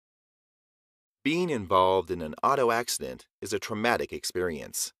Being involved in an auto accident is a traumatic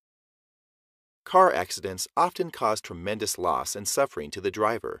experience. Car accidents often cause tremendous loss and suffering to the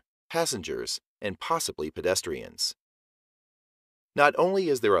driver, passengers, and possibly pedestrians. Not only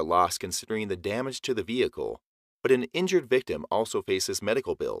is there a loss considering the damage to the vehicle, but an injured victim also faces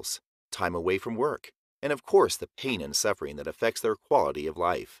medical bills, time away from work, and of course the pain and suffering that affects their quality of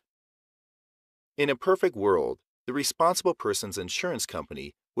life. In a perfect world, the responsible person's insurance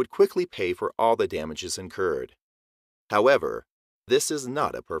company would quickly pay for all the damages incurred. However, this is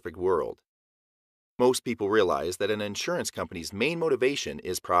not a perfect world. Most people realize that an insurance company's main motivation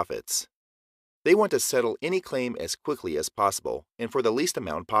is profits. They want to settle any claim as quickly as possible and for the least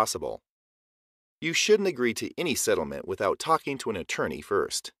amount possible. You shouldn't agree to any settlement without talking to an attorney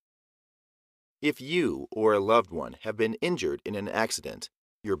first. If you or a loved one have been injured in an accident,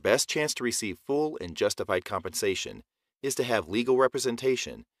 your best chance to receive full and justified compensation is to have legal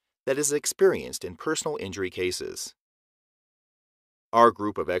representation that is experienced in personal injury cases. Our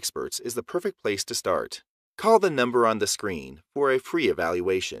group of experts is the perfect place to start. Call the number on the screen for a free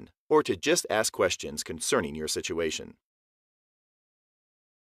evaluation or to just ask questions concerning your situation.